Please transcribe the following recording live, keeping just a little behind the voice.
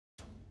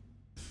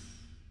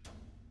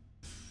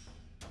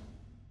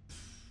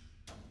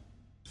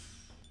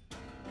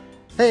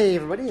Hey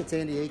everybody, it's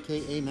Andy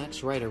aka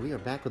Max Writer. We are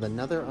back with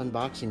another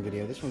unboxing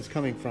video. This one's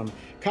coming from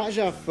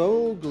Agatha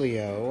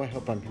Heterodyne. I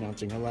hope I'm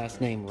pronouncing her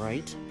last name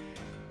right.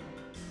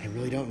 I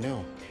really don't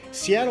know.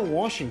 Seattle,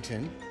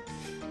 Washington.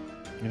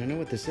 And I know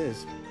what this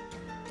is.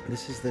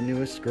 This is the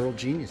newest Girl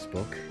Genius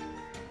book.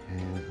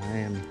 And I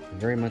am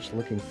very much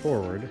looking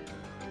forward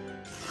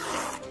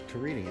to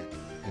reading it.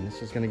 And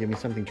this is going to give me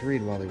something to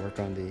read while they work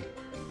on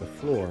the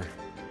floor.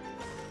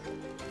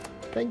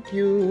 Thank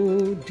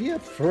you, dear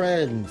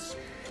friends.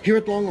 Here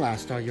at long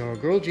last are your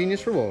Girl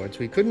Genius rewards.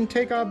 We couldn't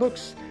make our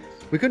books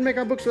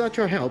without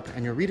your help,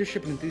 and your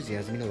readership and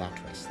enthusiasm mean a lot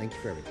to us. Thank you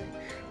for everything.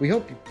 We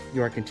hope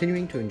you are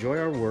continuing to enjoy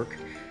our work,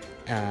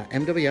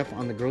 MWF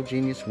on the Girl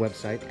Genius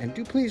website, and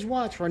do please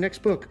watch our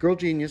next book, Girl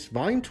Genius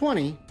Volume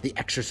 20, The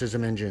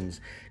Exorcism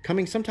Engines,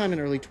 coming sometime in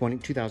early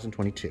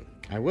 2022.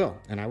 I will,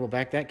 and I will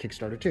back that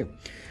Kickstarter too.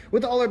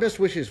 With all our best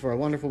wishes for a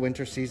wonderful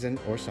winter season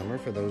or summer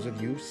for those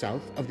of you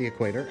south of the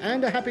equator,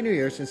 and a Happy New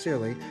Year,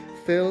 sincerely,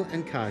 Phil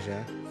and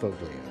Kaja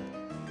Foglio.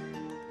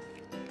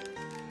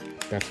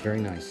 That's very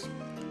nice.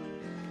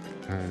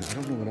 And I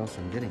don't know what else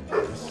I'm getting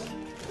with this.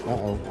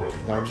 Uh-oh,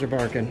 dogs are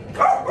barking.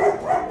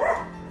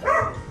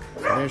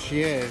 So there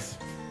she is.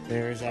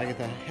 There's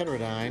Agatha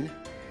Heterodyne,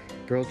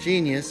 Girl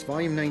Genius,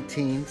 Volume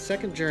 19,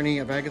 Second Journey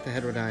of Agatha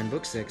Heterodyne,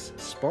 Book 6,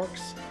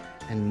 Sparks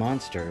and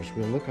Monsters.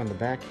 We'll look on the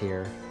back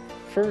here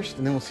first,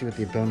 and then we'll see what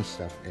the bonus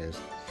stuff is.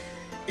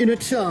 In a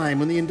time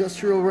when the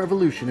Industrial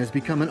Revolution has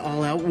become an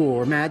all-out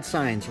war, mad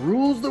science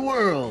rules the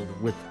world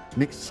with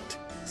mixed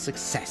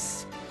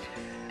success.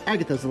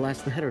 Agatha is the last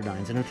of the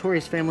Heterodynes, a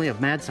notorious family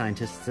of mad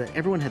scientists that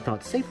everyone had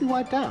thought safely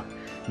wiped out.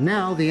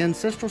 Now, the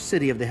ancestral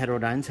city of the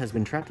Heterodynes has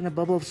been trapped in a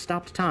bubble of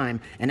stopped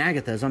time, and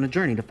Agatha is on a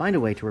journey to find a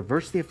way to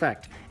reverse the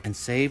effect and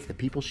save the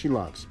people she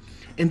loves.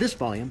 In this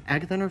volume,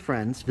 Agatha and her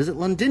friends visit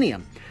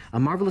Londinium, a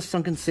marvelous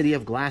sunken city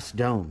of glass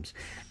domes.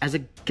 As a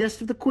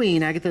guest of the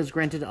Queen, Agatha is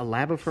granted a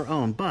lab of her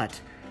own, but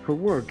her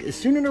work is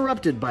soon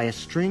interrupted by a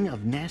string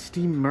of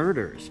nasty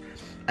murders,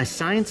 a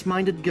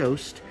science-minded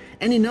ghost,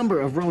 any number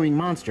of roaming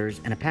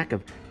monsters, and a pack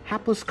of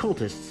hapless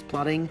cultists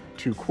plotting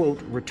to,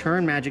 quote,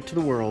 return magic to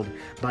the world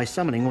by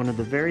summoning one of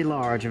the very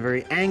large and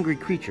very angry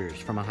creatures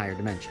from a higher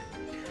dimension.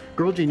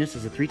 Girl Genius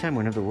is a 3-time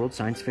winner of the World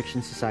Science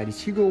Fiction Society's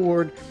Hugo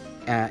Award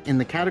in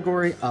the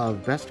category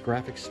of Best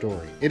Graphic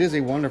Story. It is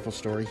a wonderful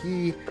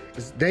story.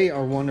 They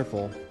are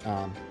wonderful.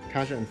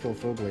 Kaja and Phil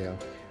Foglio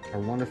are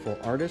wonderful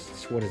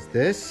artists. What is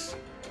this?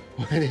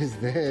 What is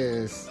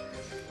this?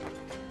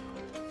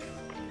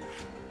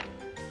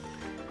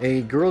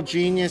 A Girl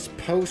Genius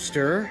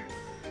poster.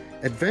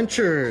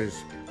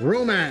 Adventures,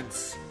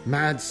 romance,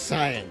 mad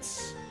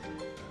science.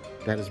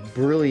 That is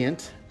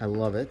brilliant. I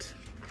love it.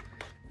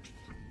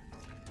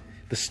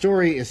 The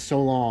story is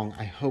so long.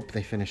 I hope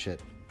they finish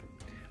it.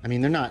 I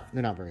mean, they're not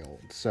very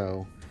old,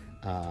 so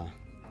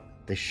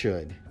they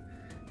should.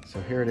 So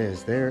here it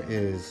is. There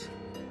is.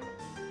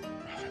 Oh,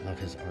 I love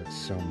his art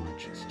so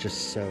much. It's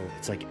just so.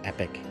 It's like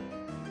epic.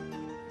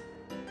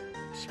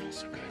 It smells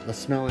so good. Let's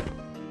smell it.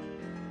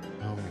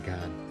 Oh my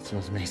God, it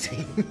smells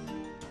amazing.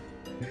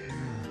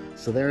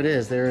 So there it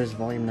is. There is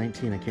Volume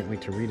 19. I can't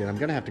wait to read it. I'm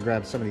going to have to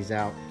grab some of these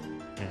out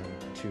and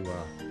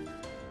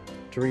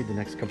to read the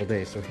next couple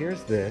days. So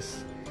here's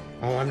this.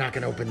 Oh, I'm not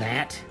going to open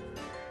that.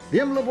 The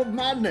Envelope of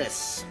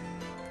Madness.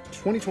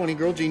 2020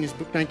 Girl Genius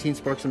Book 19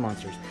 Sparks and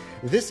Monsters.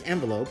 This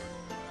envelope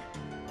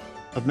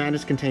of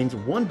madness contains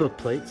one book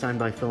plate signed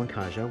by Phil and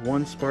Kaja,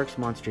 one Sparks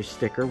Monsters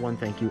sticker, one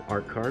thank you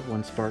art card,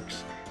 one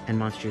Sparks and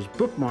Monsters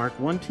bookmark,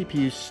 one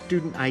TPU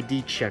student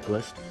ID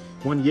checklist,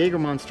 one Jaeger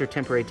Monster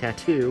temporary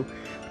tattoo,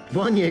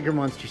 one Jaeger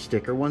Monster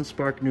sticker, one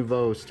Spark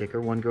Nouveau sticker,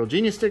 one Girl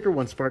Genius sticker,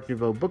 one Spark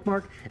Nouveau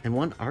bookmark, and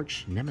one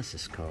Arch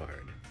Nemesis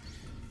card.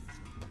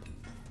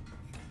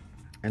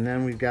 And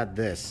then we've got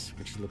this,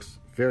 which looks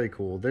very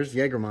cool. There's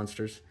Jaeger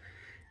Monsters.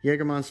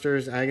 Jaeger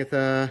Monsters,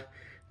 Agatha,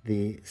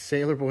 the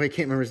Sailor Boy,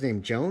 can't remember his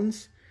name,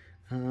 Jones?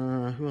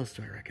 Who else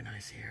do I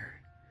recognize here?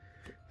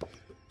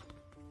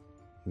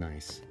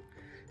 Nice.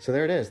 So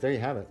there it is. There you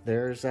have it.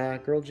 There's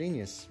Girl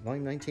Genius,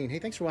 Volume 19. Hey,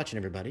 thanks for watching,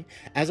 everybody.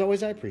 As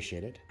always, I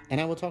appreciate it. And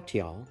I will talk to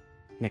y'all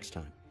next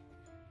time.